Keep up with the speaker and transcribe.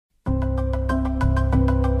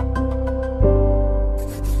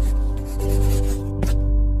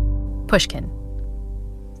Pushkin.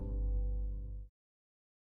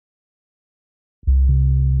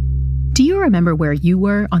 Do you remember where you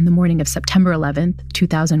were on the morning of September 11th,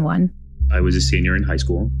 2001? I was a senior in high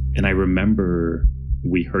school, and I remember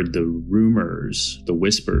we heard the rumors, the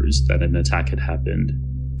whispers that an attack had happened.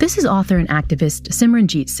 This is author and activist Simran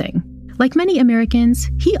Jeet Singh. Like many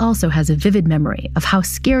Americans, he also has a vivid memory of how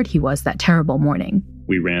scared he was that terrible morning.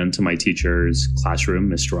 We ran to my teacher's classroom,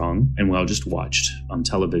 Miss Strong, and we all just watched on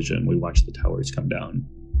television. We watched the towers come down.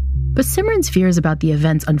 But Simran's fears about the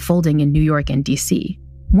events unfolding in New York and D.C.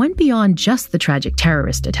 went beyond just the tragic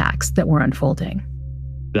terrorist attacks that were unfolding.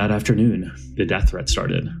 That afternoon, the death threat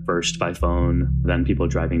started, first by phone, then people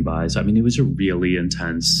driving by. So, it was a really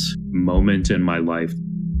intense moment in my life.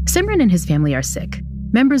 Simran and his family are Sikh,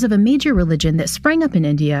 members of a major religion that sprang up in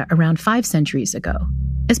India around 5 centuries ago.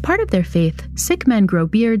 As part of their faith, Sikh men grow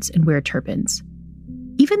beards and wear turbans.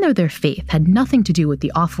 Even though their faith had nothing to do with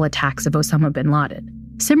the awful attacks of Osama bin Laden,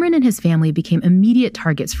 Simran and his family became immediate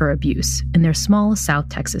targets for abuse in their small South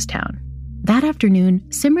Texas town. That afternoon,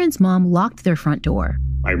 Simran's mom locked their front door.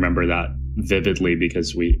 I remember that vividly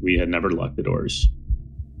because we had never locked the doors.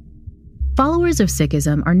 Followers of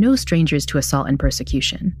Sikhism are no strangers to assault and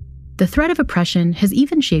persecution. The threat of oppression has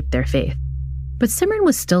even shaped their faith. But Simran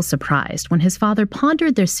was still surprised when his father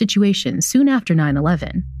pondered their situation soon after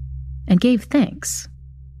 9/11 and gave thanks.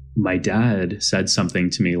 My dad said something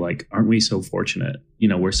to me like, aren't we so fortunate?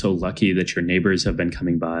 We're so lucky that your neighbors have been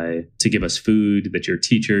coming by to give us food, that your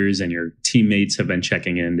teachers and your teammates have been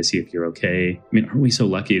checking in to see if you're okay. Aren't we so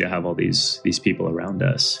lucky to have all these people around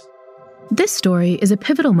us? This story is a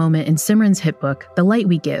pivotal moment in Simran's hit book, The Light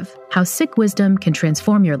We Give, How Sikh Wisdom Can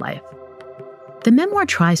Transform Your Life. The memoir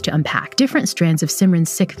tries to unpack different strands of Simran's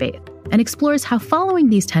Sikh faith and explores how following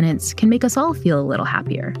these tenets can make us all feel a little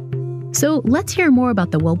happier. So let's hear more about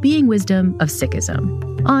the well-being wisdom of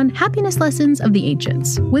Sikhism on Happiness Lessons of the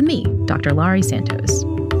Ancients with me, Dr. Laurie Santos.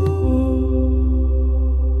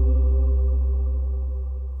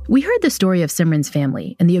 We heard the story of Simran's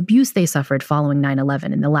family and the abuse they suffered following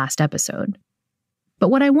 9/11 in the last episode. But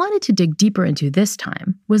what I wanted to dig deeper into this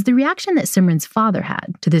time was the reaction that Simran's father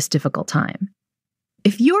had to this difficult time.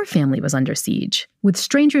 If your family was under siege, with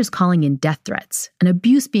strangers calling in death threats and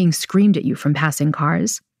abuse being screamed at you from passing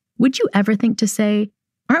cars, would you ever think to say,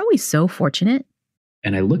 aren't we so fortunate?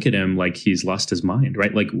 And I look at him like he's lost his mind,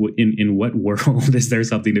 right? Like in what world is there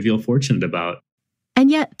something to feel fortunate about? And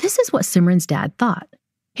yet, this is what Simran's dad thought.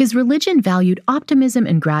 His religion valued optimism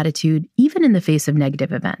and gratitude even in the face of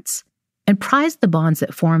negative events, and prized the bonds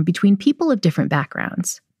that form between people of different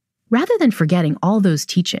backgrounds. Rather than forgetting all those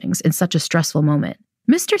teachings in such a stressful moment,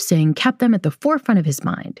 Mr. Singh kept them at the forefront of his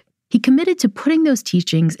mind. He committed to putting those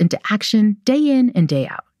teachings into action day in and day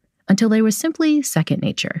out, until they were simply second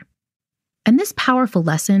nature. And this powerful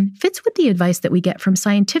lesson fits with the advice that we get from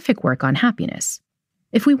scientific work on happiness.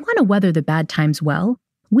 If we want to weather the bad times well,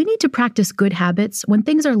 we need to practice good habits when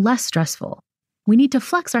things are less stressful. We need to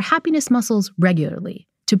flex our happiness muscles regularly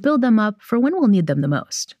to build them up for when we'll need them the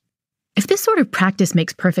most. If this sort of practice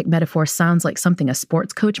makes perfect metaphor sounds like something a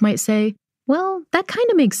sports coach might say, well, that kind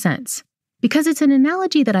of makes sense, because it's an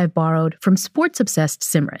analogy that I've borrowed from sports-obsessed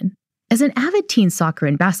Simran. As an avid teen soccer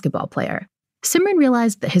and basketball player, Simran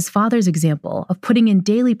realized that his father's example of putting in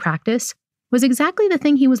daily practice was exactly the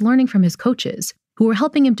thing he was learning from his coaches, who were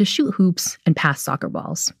helping him to shoot hoops and pass soccer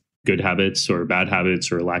balls. Good habits or bad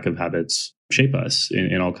habits or lack of habits shape us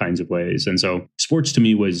in all kinds of ways. And so sports to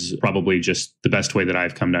me was probably just the best way that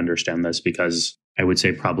I've come to understand this, because I would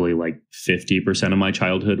say probably like 50% of my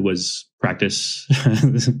childhood was practice,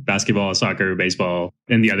 basketball, soccer, baseball,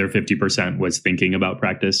 and the other 50% was thinking about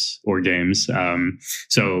practice or games.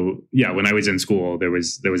 So yeah, when I was in school, there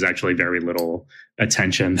was actually very little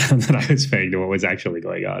attention that I was paying to what was actually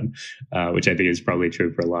going on, which I think is probably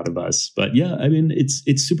true for a lot of us. But yeah,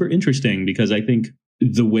 it's super interesting because I think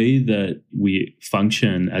the way that we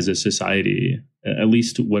function as a society, at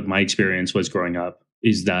least what my experience was growing up,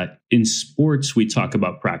 is that in sports, we talk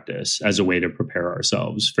about practice as a way to prepare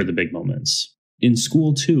ourselves for the big moments. In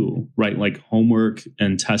school too, right? Like homework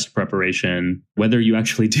and test preparation, whether you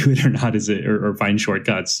actually do it or not, or find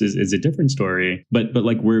shortcuts is a different story. But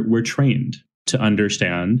like we're trained to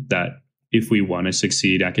understand that if we want to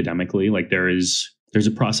succeed academically, like there's a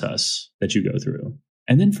process that you go through.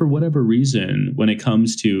 And then for whatever reason, when it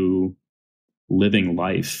comes to living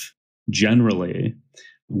life, generally,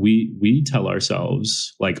 we tell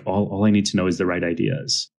ourselves, like, all I need to know is the right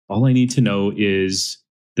ideas. All I need to know is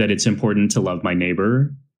that it's important to love my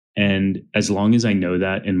neighbor. And as long as I know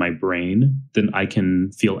that in my brain, then I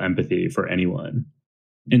can feel empathy for anyone.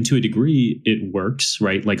 And to a degree, it works,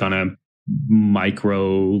 right? Like on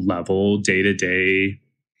micro level, day to day,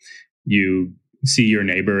 you see your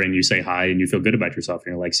neighbor and you say hi and you feel good about yourself.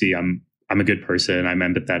 And you're like, see, I'm a good person. I'm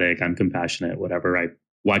empathetic. I'm compassionate, whatever. I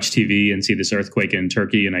watch TV and see this earthquake in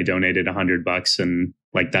Turkey and I donated $100 and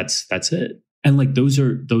like, that's it. And like, those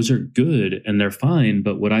are good and they're fine.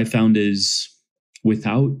 But what I found is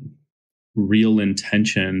without real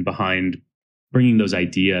intention behind bringing those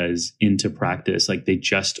ideas into practice, like they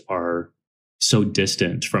just are so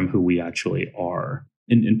distant from who we actually are.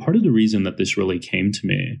 And part of the reason that this really came to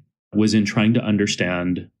me was in trying to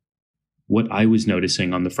understand what I was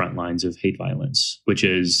noticing on the front lines of hate violence, which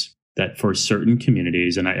is that for certain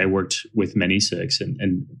communities, and I worked with many Sikhs,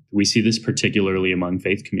 and we see this particularly among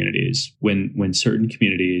faith communities, when certain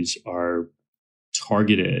communities are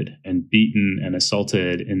targeted and beaten and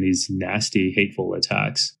assaulted in these nasty, hateful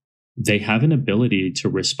attacks, they have an ability to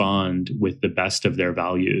respond with the best of their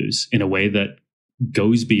values in a way that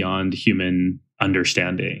goes beyond human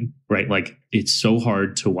understanding, right? Like it's so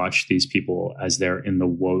hard to watch these people as they're in the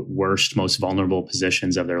worst, most vulnerable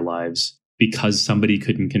positions of their lives because somebody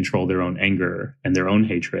couldn't control their own anger and their own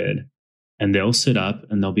hatred. And they'll sit up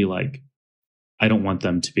and they'll be like, I don't want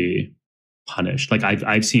them to be punished. Like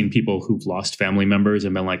I've seen people who've lost family members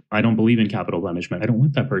and been like, I don't believe in capital punishment. I don't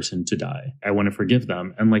want that person to die. I want to forgive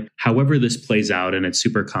them. And like, however this plays out, and it's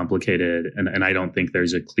super complicated. And I don't think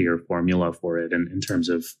there's a clear formula for it in terms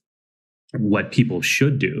of what people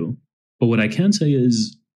should do. But what I can say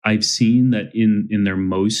is I've seen that in their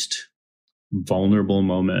most vulnerable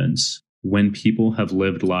moments, when people have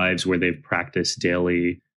lived lives where they've practiced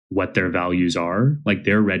daily what their values are, like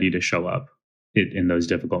they're ready to show up in those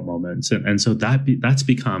difficult moments. And so that's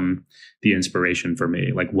become the inspiration for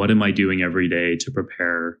me. Like, what am I doing every day to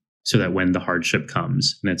prepare so that when the hardship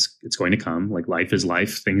comes, and it's going to come, like life is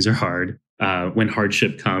life, things are hard. When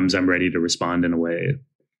hardship comes, I'm ready to respond in a way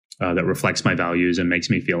that reflects my values and makes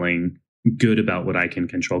me feeling good about what I can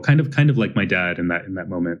control. Kind of like my dad in that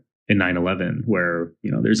moment in 9/11, where,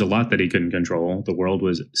 you know, there's a lot that he couldn't control. The world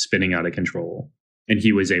was spinning out of control. And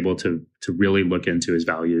he was able to really look into his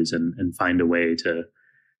values and find a way to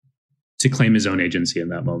claim his own agency in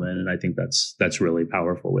that moment. And I think that's really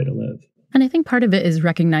powerful way to live. And I think part of it is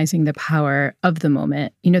recognizing the power of the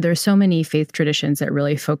moment. You know, there are so many faith traditions that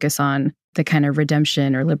really focus on the kind of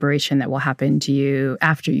redemption or liberation that will happen to you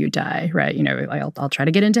after you die, right? You know, I'll try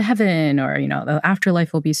to get into heaven, or, you know, the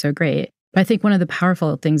afterlife will be so great. But I think one of the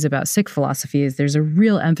powerful things about Sikh philosophy is there's a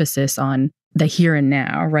real emphasis on the here and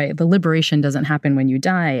now, right? The liberation doesn't happen when you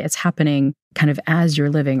die. It's happening kind of as you're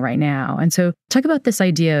living right now. And so talk about this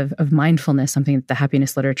idea of mindfulness, something that the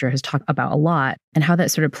happiness literature has talked about a lot, and how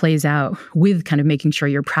that sort of plays out with kind of making sure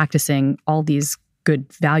you're practicing all these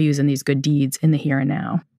good values and these good deeds in the here and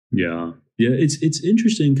now. Yeah. It's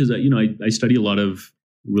interesting because, you know, I study a lot of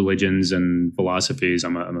religions and philosophies.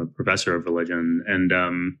 I'm a professor of religion.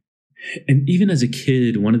 And even as a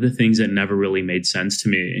kid, one of the things that never really made sense to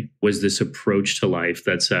me was this approach to life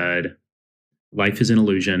that said, life is an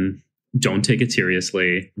illusion. Don't take it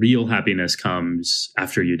seriously. Real happiness comes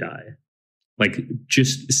after you die. Like,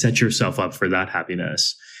 just set yourself up for that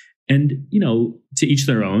happiness. And, you know, to each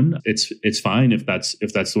their own. It's fine if that's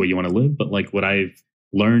the way you want to live. But like, what I've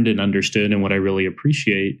learned and understood and what I really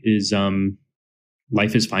appreciate is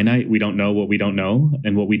life is finite. We don't know what we don't know.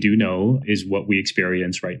 And what we do know is what we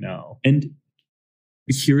experience right now. And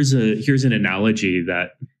here's an analogy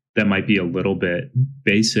that might be a little bit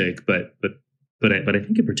basic, but I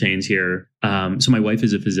think it pertains here. So my wife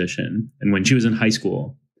is a physician. And when she was in high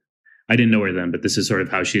school, I didn't know her then, but this is sort of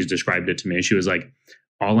how she's described it to me. She was like,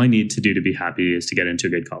 all I need to do to be happy is to get into a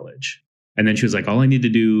good college. And then she was like, all I need to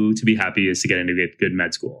do to be happy is to get into a good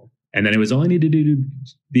med school. And then it was all I need to do to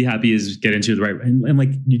be happy is get into the right. And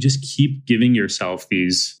like, you just keep giving yourself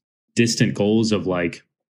these distant goals of like,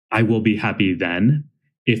 I will be happy then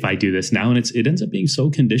if I do this now. And it ends up being so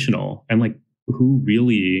conditional. And like, who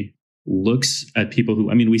really looks at people who,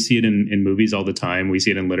 I mean, we see it in movies all the time. We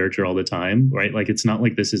see it in literature all the time, right? Like, it's not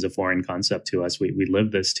like this is a foreign concept to us. We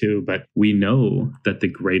live this too, but we know that the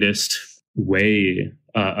greatest way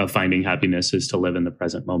of finding happiness is to live in the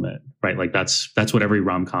present moment, right? Like that's what every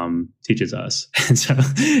rom-com teaches us. And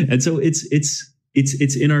so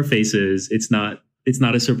it's in our faces. It's not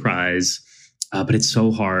a surprise, but it's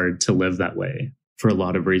so hard to live that way for a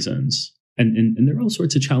lot of reasons. And there are all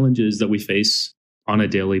sorts of challenges that we face on a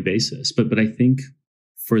daily basis. But I think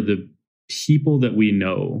for the people that we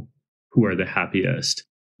know who are the happiest,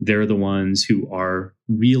 they're the ones who are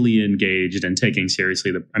really engaged and taking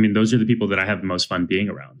seriously those are the people that I have the most fun being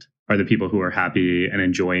around, are the people who are happy and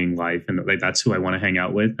enjoying life. And like, that's who I want to hang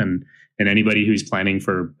out with. And anybody who's planning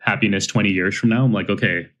for happiness 20 years from now, I'm like,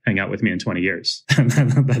 okay, hang out with me in 20 years.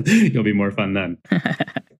 You'll be more fun then.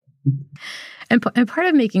 And part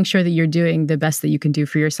of making sure that you're doing the best that you can do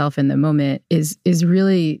for yourself in the moment is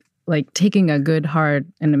really like taking a good,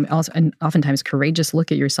 hard, and oftentimes courageous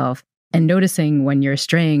look at yourself and noticing when you're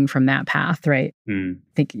straying from that path, right? I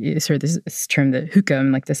think sort of this term, the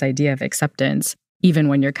hukum, like this idea of acceptance, even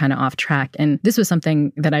when you're kind of off track. And this was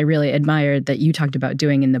something that I really admired that you talked about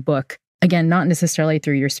doing in the book. Again, not necessarily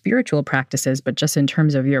through your spiritual practices, but just in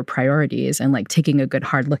terms of your priorities and like taking a good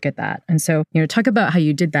hard look at that. And so, talk about how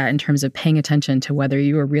you did that in terms of paying attention to whether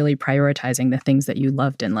you were really prioritizing the things that you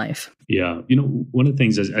loved in life. Yeah. One of the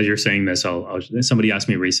things as you're saying this, somebody asked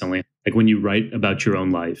me recently, like when you write about your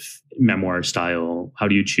own life, memoir style, how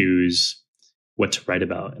do you choose what to write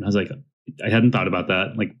about? And I was like, I hadn't thought about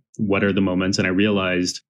that. Like, what are the moments? And I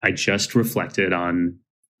realized I just reflected on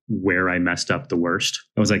where I messed up the worst.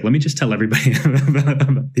 I was like, let me just tell everybody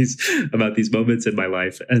about these moments in my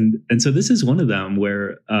life. And so this is one of them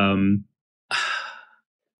where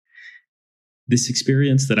this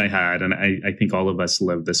experience that I had, and I think all of us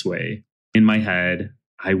live this way. In my head,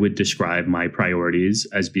 I would describe my priorities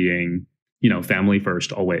as being, family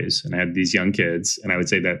first always. And I had these young kids, and I would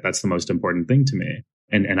say that that's the most important thing to me.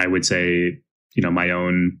 And I would say, my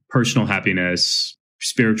own personal happiness,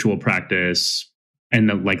 spiritual practice, and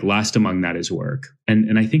the last among that is work.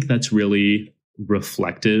 And I think that's really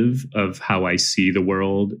reflective of how I see the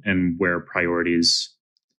world and where priorities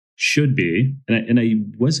should be. And I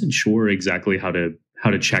wasn't sure exactly how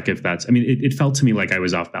to check if that's, it felt to me like I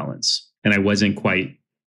was off balance and I wasn't quite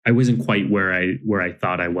where I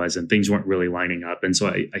thought I was, and things weren't really lining up. And so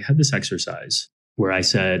I had this exercise where I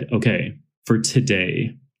said, okay, for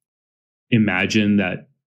today, imagine that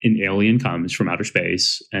an alien comes from outer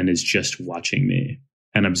space and is just watching me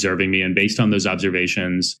and observing me. And based on those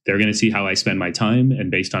observations, they're going to see how I spend my time. And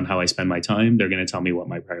based on how I spend my time, they're going to tell me what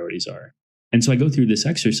my priorities are. And so I go through this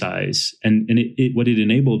exercise, and what it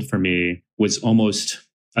enabled for me was almost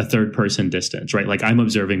a third person distance, right? Like I'm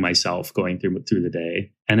observing myself going through the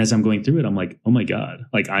day. And as I'm going through it, I'm like, oh my God,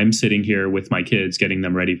 like I'm sitting here with my kids, getting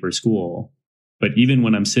them ready for school. But even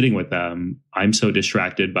when I'm sitting with them, I'm so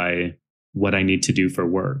distracted by what I need to do for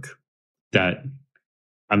work that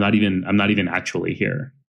I'm not even actually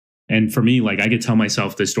here. And for me, like I could tell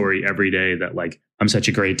myself this story every day that like, I'm such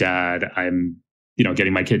a great dad. I'm,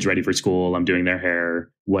 getting my kids ready for school. I'm doing their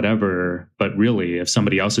hair, whatever. But really, if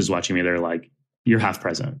somebody else is watching me, they're like, you're half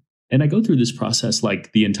present. And I go through this process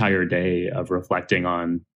like the entire day of reflecting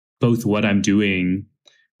on both what I'm doing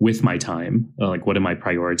with my time, like what am I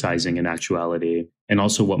prioritizing in actuality, and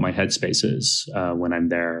also what my headspace is when I'm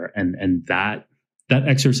there. And that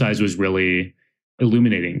exercise was really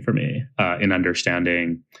illuminating for me in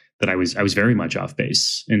understanding that I was very much off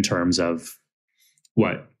base in terms of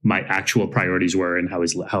what my actual priorities were and how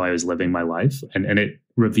I was living my life. And it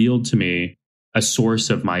revealed to me a source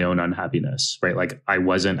of my own unhappiness, right? Like I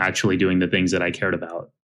wasn't actually doing the things that I cared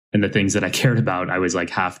about, and the things that I cared about, I was like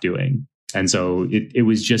half doing. And so it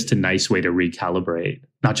was just a nice way to recalibrate,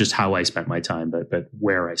 not just how I spent my time, but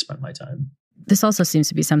where I spent my time. This also seems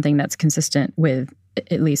to be something that's consistent with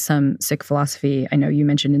at least some Sikh philosophy. I know you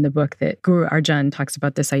mentioned in the book that Guru Arjan talks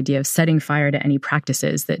about this idea of setting fire to any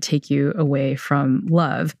practices that take you away from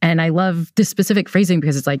love. And I love this specific phrasing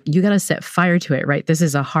because it's like, you got to set fire to it, right? This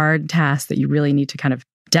is a hard task that you really need to kind of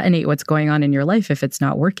detonate what's going on in your life if it's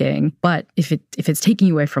not working. But if it's taking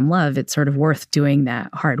you away from love, it's sort of worth doing that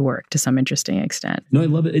hard work to some interesting extent. No, I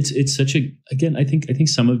love it. It's such a, again, I think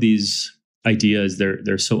some of these ideas,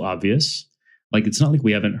 they're so obvious. Like, it's not like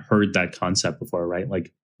we haven't heard that concept before, right?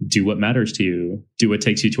 Like, do what matters to you, do what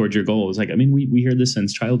takes you towards your goals. Like, we hear this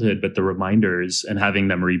since childhood, but the reminders and having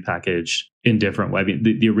them repackaged in different ways.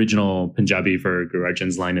 The original Punjabi for Guru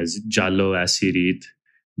Arjan's line is Jalo asirit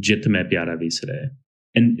jit mein pyara visare.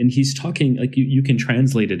 And he's talking like you can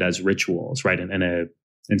translate it as rituals, right? And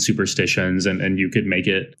superstitions, and you could make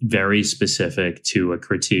it very specific to a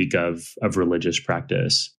critique of religious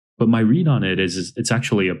practice. But my read on it is it's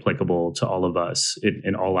actually applicable to all of us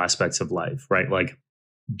in all aspects of life, right? Like,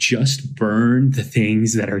 just burn the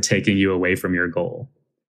things that are taking you away from your goal.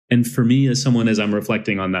 And for me, as I'm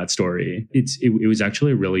reflecting on that story, it was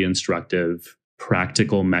actually a really instructive,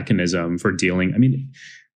 practical mechanism for dealing.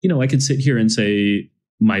 I could sit here and say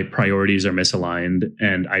my priorities are misaligned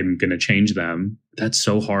and I'm going to change them. That's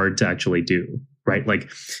so hard to actually do, right?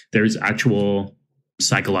 Like, there's actual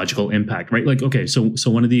psychological impact, right? Like, okay, so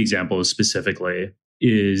one of the examples specifically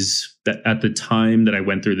is that at the time that I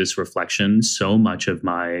went through this reflection, so much of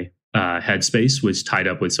my headspace was tied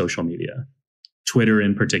up with social media, Twitter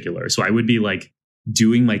in particular. So I would be like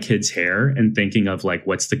doing my kid's hair and thinking of like,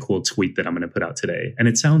 what's the cool tweet that I'm going to put out today? And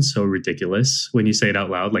it sounds so ridiculous when you say it out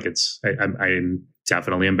loud. Like I'm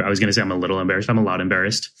definitely, I was going to say I'm a little embarrassed. I'm a lot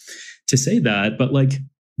embarrassed to say that, but like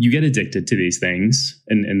you get addicted to these things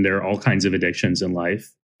and there are all kinds of addictions in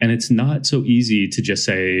life. And it's not so easy to just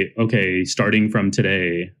say, okay, starting from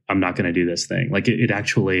today, I'm not going to do this thing. Like it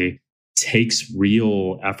actually takes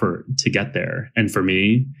real effort to get there. And for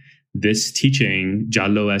me, this teaching,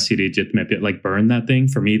 Jallo asiri jit mein, like burn that thing,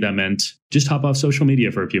 for me, that meant just hop off social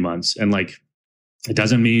media for a few months. And like, it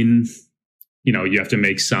doesn't mean, you have to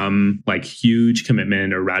make some like huge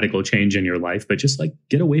commitment or radical change in your life, but just like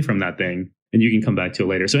get away from that thing and you can come back to it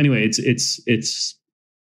later. So anyway, it's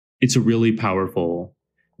a really powerful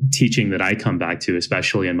teaching that I come back to,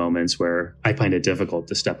 especially in moments where I find it difficult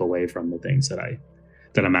to step away from the things that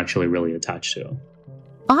I'm actually really attached to.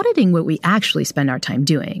 Auditing what we actually spend our time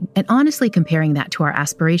doing and honestly comparing that to our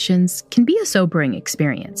aspirations can be a sobering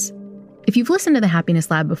experience. If you've listened to the Happiness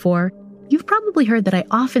Lab before, you've probably heard that I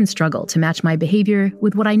often struggle to match my behavior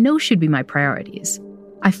with what I know should be my priorities.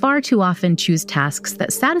 I far too often choose tasks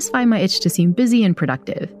that satisfy my itch to seem busy and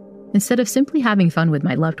productive, instead of simply having fun with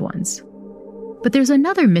my loved ones. But there's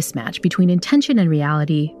another mismatch between intention and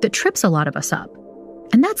reality that trips a lot of us up.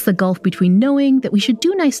 And that's the gulf between knowing that we should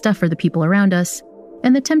do nice stuff for the people around us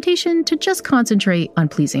and the temptation to just concentrate on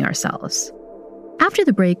pleasing ourselves. After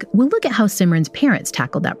the break, we'll look at how Simran's parents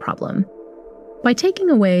tackled that problem by taking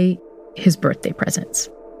away his birthday presents.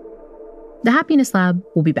 The Happiness Lab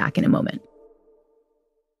will be back in a moment.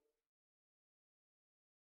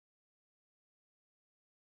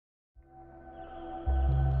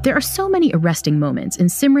 There are so many arresting moments in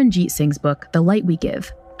Simran Jeet Singh's book, The Light We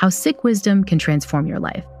Give, How Sikh Wisdom Can Transform Your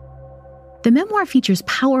Life. The memoir features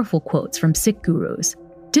powerful quotes from Sikh gurus,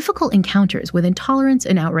 difficult encounters with intolerance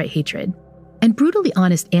and outright hatred, and brutally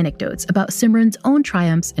honest anecdotes about Simran's own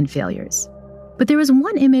triumphs and failures. But there was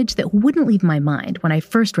one image that wouldn't leave my mind when I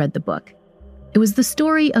first read the book. It was the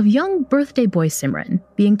story of young birthday boy Simran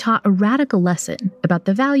being taught a radical lesson about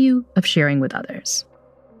the value of sharing with others.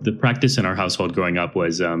 The practice in our household growing up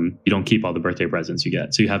was you don't keep all the birthday presents you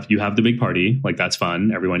get. So you have the big party, like that's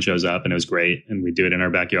fun. Everyone shows up and it was great. And we do it in our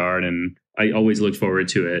backyard. And I always looked forward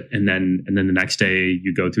to it. And then the next day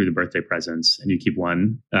you go through the birthday presents and you keep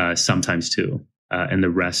one, sometimes two, and the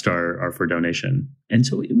rest are for donation. And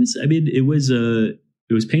so it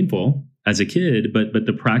was painful as a kid, but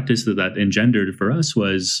the practice that engendered for us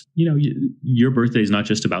was, your birthday is not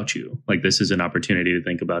just about you. Like this is an opportunity to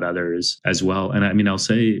think about others as well. And I mean, I'll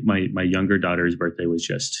say my younger daughter's birthday was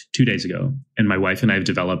just 2 days ago. And my wife and I have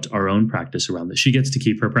developed our own practice around this. She gets to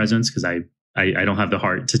keep her presents because I don't have the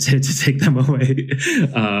heart to take them away.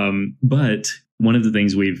 But one of the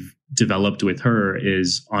things we've developed with her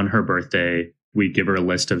is on her birthday, we give her a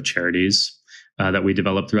list of charities that we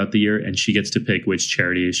develop throughout the year, and she gets to pick which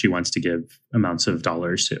charity she wants to give amounts of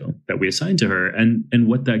dollars to that we assign to her. And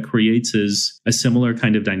what that creates is a similar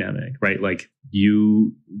kind of dynamic, right? Like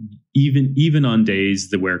you, even on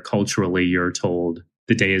days where culturally you're told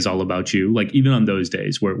the day is all about you, like even on those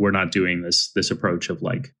days we're not doing this approach of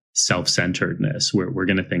like self-centeredness. We're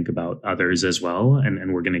going to think about others as well,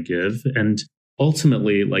 and we're going to give. And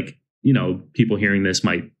ultimately, like, people hearing this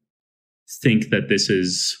might think that this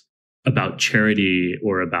is about charity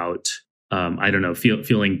or about,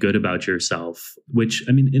 feeling good about yourself, which,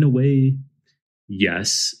 I mean, in a way,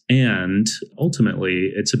 yes. And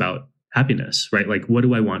ultimately, it's about happiness, right? Like, what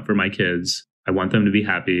do I want for my kids? I want them to be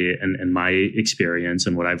happy. And my experience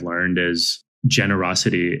and what I've learned is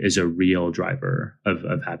generosity is a real driver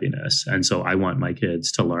of happiness. And so I want my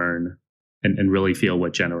kids to learn and really feel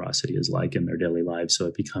what generosity is like in their daily lives. So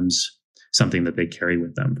it becomes something that they carry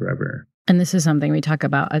with them forever. And this is something we talk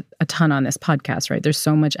about a ton on this podcast, right? There's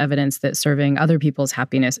so much evidence that serving other people's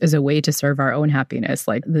happiness is a way to serve our own happiness.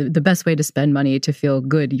 Like the best way to spend money to feel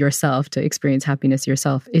good yourself, to experience happiness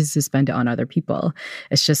yourself, is to spend it on other people.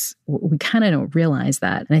 It's just, we kind of don't realize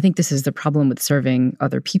that. And I think this is the problem with serving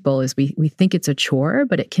other people is we think it's a chore,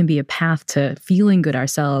 but it can be a path to feeling good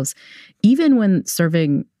ourselves, even when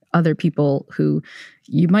serving other people who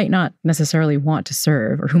you might not necessarily want to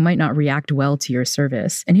serve or who might not react well to your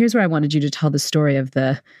service. And here's where I wanted you to tell the story of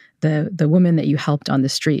the woman that you helped on the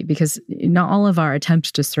street, because not all of our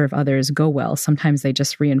attempts to serve others go well. Sometimes they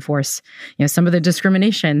just reinforce, some of the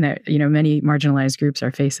discrimination that, many marginalized groups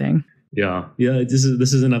are facing. Yeah. This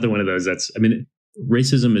is another one of those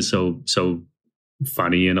racism is so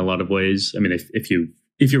funny in a lot of ways. I mean,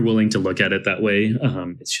 if you're willing to look at it that way,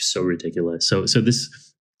 it's just so ridiculous. So this,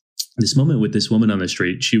 this moment with this woman on the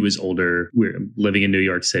street. She was older. We were living in New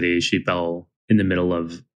York City. She fell in the middle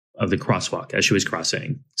of the crosswalk as she was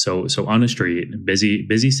crossing. So on a street,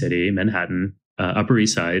 busy city, Manhattan, Upper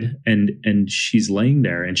East Side, and she's laying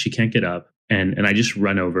there and she can't get up. And I just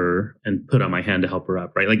run over and put on my hand to help her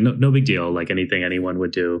up, right? Like no big deal, like anything anyone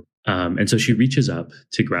would do. And so she reaches up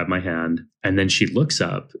to grab my hand, and then she looks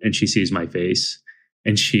up and she sees my face,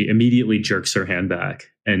 and she immediately jerks her hand back,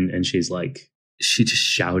 and she's like, she just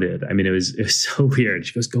shouted. I mean, it was so weird.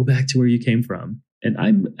 She goes, "Go back to where you came from." And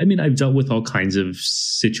I've dealt with all kinds of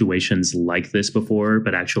situations like this before,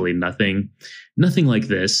 but actually nothing like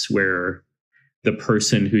this, where the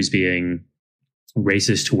person who's being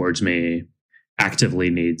racist towards me actively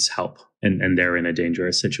needs help, and they're in a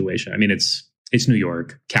dangerous situation. I mean, it's New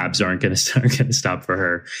York. Cabs aren't going to stop for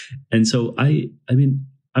her. And so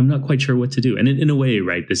I'm not quite sure what to do. And in a way,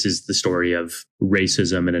 right, this is the story of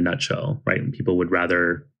racism in a nutshell, right? And people would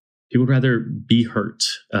rather be hurt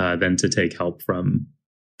than to take help from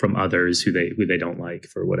others who they don't like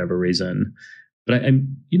for whatever reason. But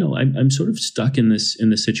I'm sort of stuck in this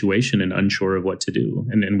situation and unsure of what to do.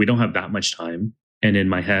 And we don't have that much time. And in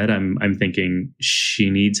my head, I'm thinking she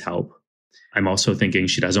needs help. I'm also thinking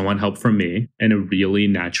she doesn't want help from me. And a really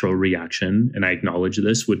natural reaction, and I acknowledge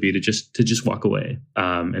this, would be to just walk away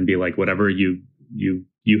and be like, whatever, you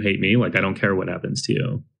hate me, like I don't care what happens to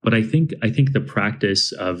you. But I think the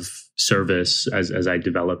practice of service, as I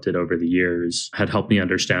developed it over the years, had helped me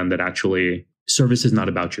understand that actually service is not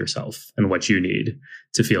about yourself and what you need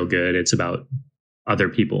to feel good. It's about other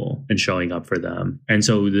people and showing up for them. And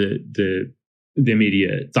so the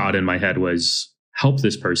immediate thought in my head was, help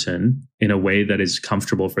this person in a way that is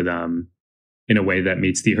comfortable for them, in a way that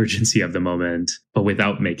meets the urgency of the moment, but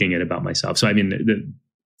without making it about myself. So, I mean,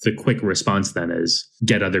 the quick response then is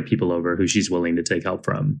get other people over who she's willing to take help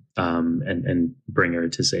from, and bring her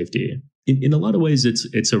to safety. In a lot of ways,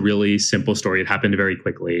 it's a really simple story. It happened very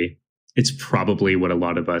quickly. It's probably what a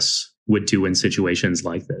lot of us would do in situations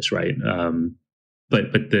like this, right? But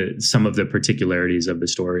some of the particularities of the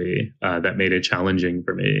story that made it challenging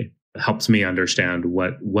for me helps me understand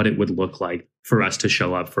what it would look like for us to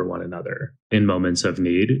show up for one another in moments of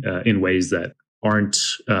need in ways that aren't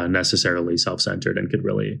necessarily self-centered and could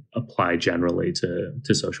really apply generally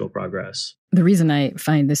to social progress. The reason I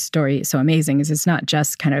find this story so amazing is it's not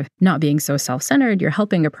just kind of not being so self-centered. You're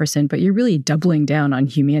helping a person, but you're really doubling down on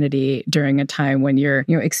humanity during a time when you're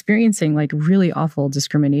experiencing like really awful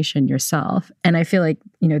discrimination yourself. And I feel like,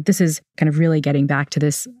 this is kind of really getting back to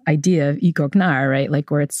this idea of ikoknar, right?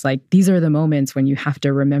 Like where it's like, these are the moments when you have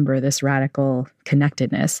to remember this radical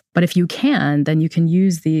connectedness. But if you can, then you can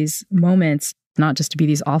use these moments not just to be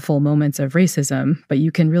these awful moments of racism, but you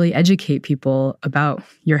can really educate people about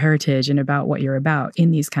your heritage and about what you're about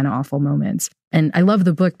in these kind of awful moments. And I love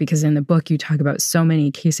the book because in the book, you talk about so many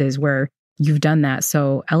cases where you've done that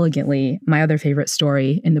so elegantly. My other favorite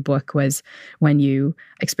story in the book was when you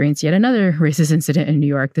experienced yet another racist incident in New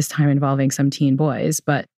York, this time involving some teen boys,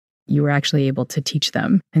 but you were actually able to teach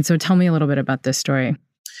them. And so tell me a little bit about this story.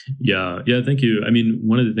 Yeah, thank you. I mean,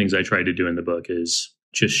 one of the things I try to do in the book is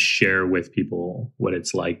just share with people what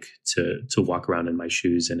it's like to walk around in my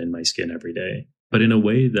shoes and in my skin every day. But in a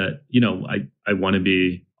way that, I want to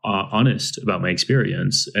be honest about my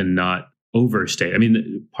experience and not overstate. I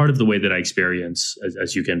mean, part of the way that I experience,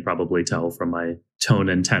 as you can probably tell from my tone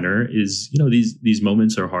and tenor, is, these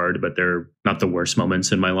moments are hard, but they're not the worst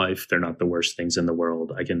moments in my life. They're not the worst things in the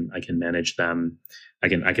world. I can manage them. I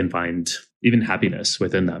can find even happiness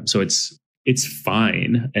within them. So it's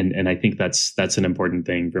fine. And I think that's an important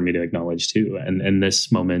thing for me to acknowledge too. And this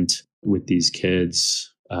moment with these kids,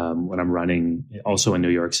 when I'm running also in New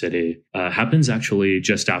York City, happens actually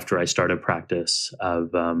just after I start a practice of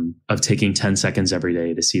taking 10 seconds every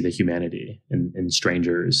day to see the humanity in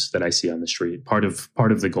strangers that I see on the street. Part of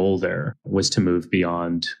the goal there was to move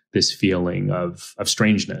beyond this feeling of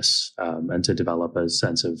strangeness, and to develop a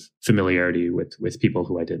sense of familiarity with people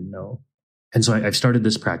who I didn't know. And so I've started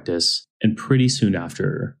this practice, and pretty soon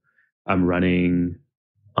after, I'm running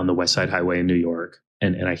on the West Side Highway in New York,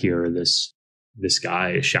 and I hear this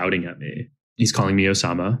guy shouting at me. He's calling me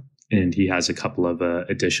Osama, and he has a couple of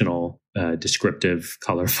additional descriptive,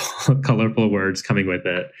 colorful words coming with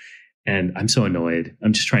it. And I'm so annoyed.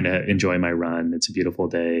 I'm just trying to enjoy my run. It's a beautiful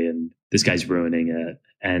day, and this guy's ruining it.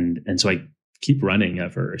 And so I keep running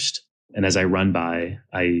at first. And as I run by,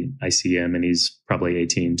 I see him, and he's probably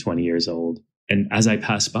 18, 20 years old. And as I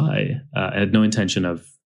pass by, I had no intention of,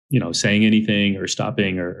 saying anything or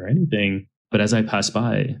stopping or anything. But as I pass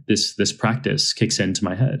by, this practice kicks into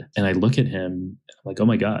my head. And I look at him, I'm like, oh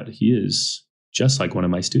my God, he is just like one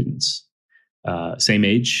of my students. same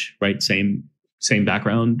age, right? Same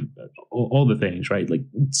background, all the things, right? Like,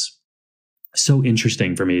 it's so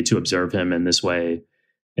interesting for me to observe him in this way,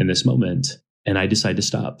 in this moment. And I decide to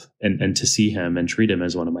stop and to see him and treat him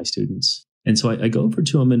as one of my students. And so I go over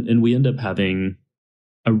to him and we end up having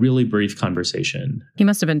a really brief conversation. He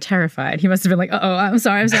must have been terrified. He must have been like, "Uh-oh, I'm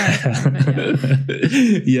sorry.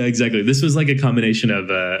 Yeah, exactly. This was like a combination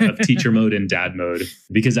of teacher mode and dad mode,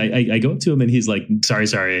 because I go up to him and he's like,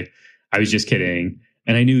 sorry, I was just kidding.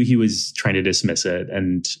 And I knew he was trying to dismiss it,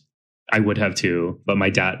 and I would have too. But my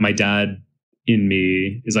dad in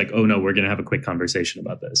me is like, "Oh no, we're going to have a quick conversation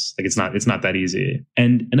about this. Like, it's not that easy."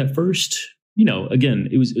 And at first, again,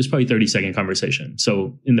 it was probably 30-second conversation.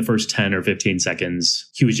 So in the first 10 or 15 seconds,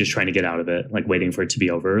 he was just trying to get out of it, like waiting for it to be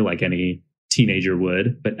over, like any teenager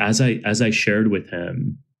would. But as I shared with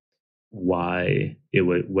him why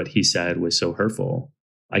what he said was so hurtful,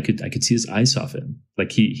 I could see his eyes soften.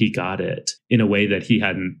 Like he got it in a way that he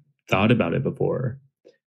hadn't thought about it before.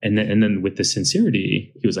 And then with the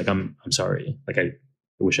sincerity, he was like, I'm sorry. Like, I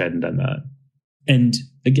wish I hadn't done that. And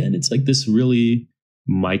again, it's like this really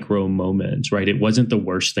micro moment, right? It wasn't the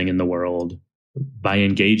worst thing in the world. By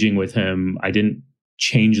engaging with him, I didn't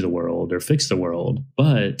change the world or fix the world.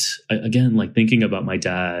 But again, like thinking about my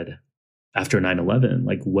dad after 9/11,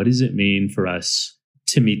 like, what does it mean for us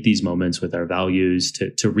to meet these moments with our values,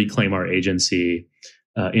 to reclaim our agency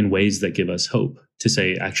in ways that give us hope, to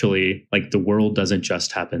say, actually, like, the world doesn't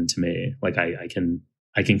just happen to me. Like, I can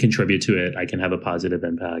contribute to it. I can have a positive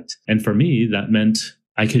impact. And for me, that meant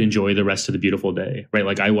I could enjoy the rest of the beautiful day, right?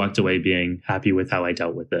 Like, I walked away being happy with how I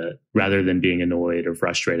dealt with it, rather than being annoyed or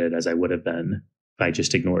frustrated as I would have been if I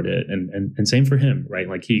just ignored it. And same for him, right?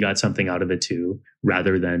 Like, he got something out of it too,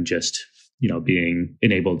 rather than just, being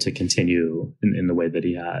enabled to continue in the way that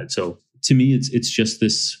he had. So to me, it's just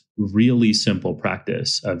this really simple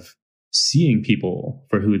practice of seeing people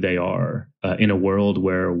for who they are in a world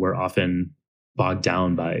where we're often bogged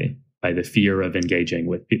down by the fear of engaging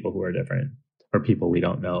with people who are different or people we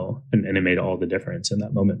don't know. And it made all the difference in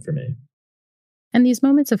that moment for me. And these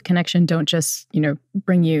moments of connection don't just,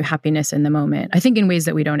 bring you happiness in the moment. I think in ways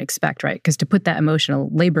that we don't expect, right? Because to put that emotional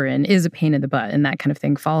labor in is a pain in the butt, and that kind of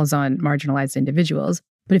thing falls on marginalized individuals.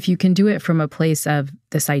 But if you can do it from a place of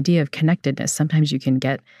this idea of connectedness, sometimes you can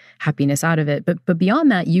get happiness out of it. But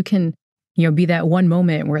beyond that, you can, be that one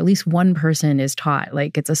moment where at least one person is taught.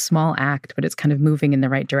 Like, it's a small act, but it's kind of moving in the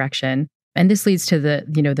right direction. And this leads to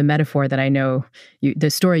the metaphor that I know, the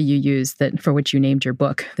story you use that for which you named your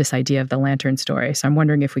book, this idea of the lantern story. So I'm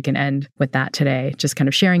wondering if we can end with that today, just kind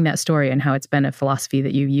of sharing that story and how it's been a philosophy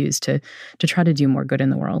that you use to try to do more good in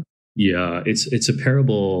the world. Yeah, it's a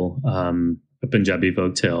parable, a Punjabi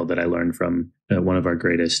folk tale that I learned from one of our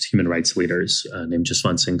greatest human rights leaders named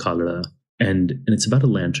Jaswant Singh Kalra. And it's about a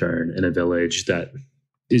lantern in a village that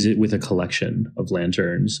is it with a collection of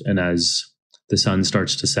lanterns. And as the sun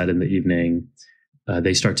starts to set in the evening,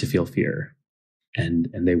 they start to feel fear. And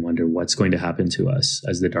they wonder what's going to happen to us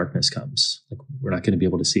as the darkness comes. Like, we're not going to be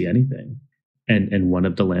able to see anything. And one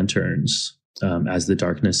of the lanterns, as the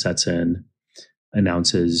darkness sets in,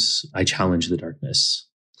 announces, "I challenge the darkness."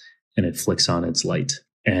 And it flicks on its light.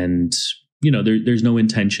 And, there's no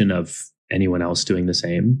intention of anyone else doing the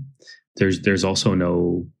same. There's also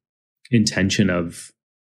no intention of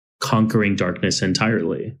conquering darkness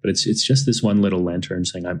entirely, but it's just this one little lantern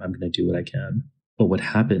saying, I'm going to do what I can. But what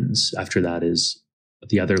happens after that is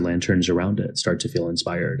the other lanterns around it start to feel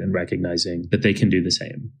inspired and recognizing that they can do the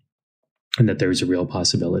same, and that there's a real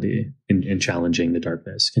possibility in challenging the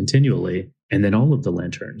darkness continually. And then all of the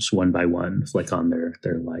lanterns, one by one, flick on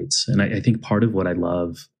their lights. And I think part of what I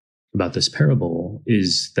love about this parable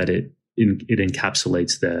is that it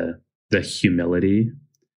encapsulates the humility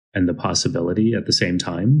and the possibility at the same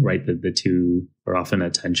time, right? The two are often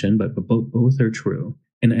at tension, but both are true.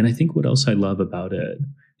 And I think what else I love about it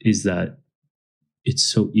is that it's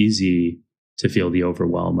so easy to feel the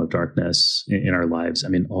overwhelm of darkness in our lives. I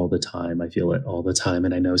mean, all the time. I feel it all the time.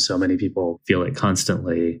 And I know so many people feel it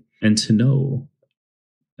constantly. And to know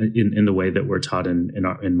in the way that we're taught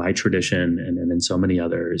in my tradition and in so many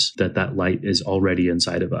others, that light is already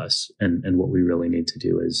inside of us. And what we really need to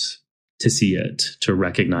do is to see it, to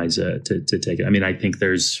recognize it, to take it. I mean, I think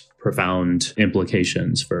there's profound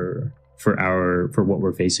implications for what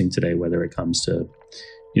we're facing today, whether it comes to,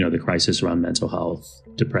 the crisis around mental health,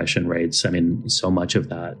 depression rates. I mean, so much of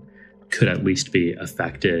that could at least be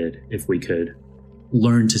affected if we could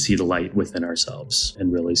learn to see the light within ourselves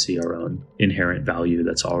and really see our own inherent value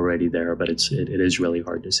that's already there, but it is really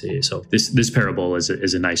hard to see. So this parable is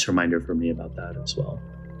a nice reminder for me about that as well.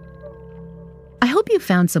 I hope you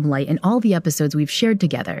found some light in all the episodes we've shared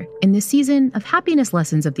together in this season of Happiness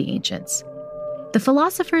Lessons of the Ancients. The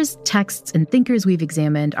philosophers, texts, and thinkers we've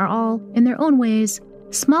examined are all, in their own ways,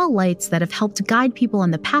 small lights that have helped guide people on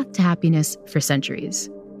the path to happiness for centuries.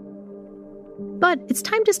 But it's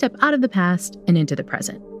time to step out of the past and into the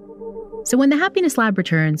present. So when the Happiness Lab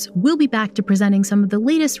returns, we'll be back to presenting some of the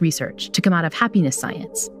latest research to come out of happiness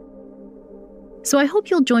science. So I hope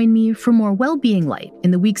you'll join me for more well-being light in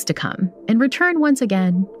the weeks to come, and return once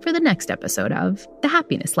again for the next episode of The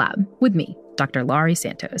Happiness Lab with me, Dr. Laurie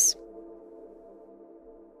Santos.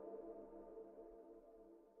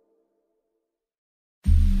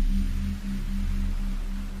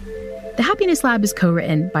 The Happiness Lab is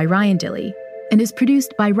co-written by Ryan Dilley and is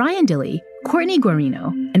produced by Ryan Dilley, Courtney Guarino,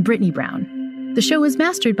 and Brittany Brown. The show was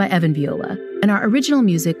mastered by Evan Viola, and our original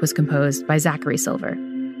music was composed by Zachary Silver.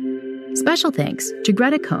 Special thanks to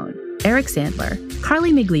Greta Cohn, Eric Sandler,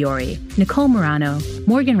 Carly Migliori, Nicole Morano,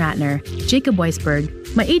 Morgan Ratner, Jacob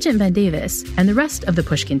Weisberg, my agent Ben Davis, and the rest of the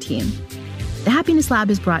Pushkin team. The Happiness Lab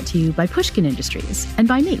is brought to you by Pushkin Industries and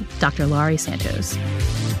by me, Dr. Laurie Santos.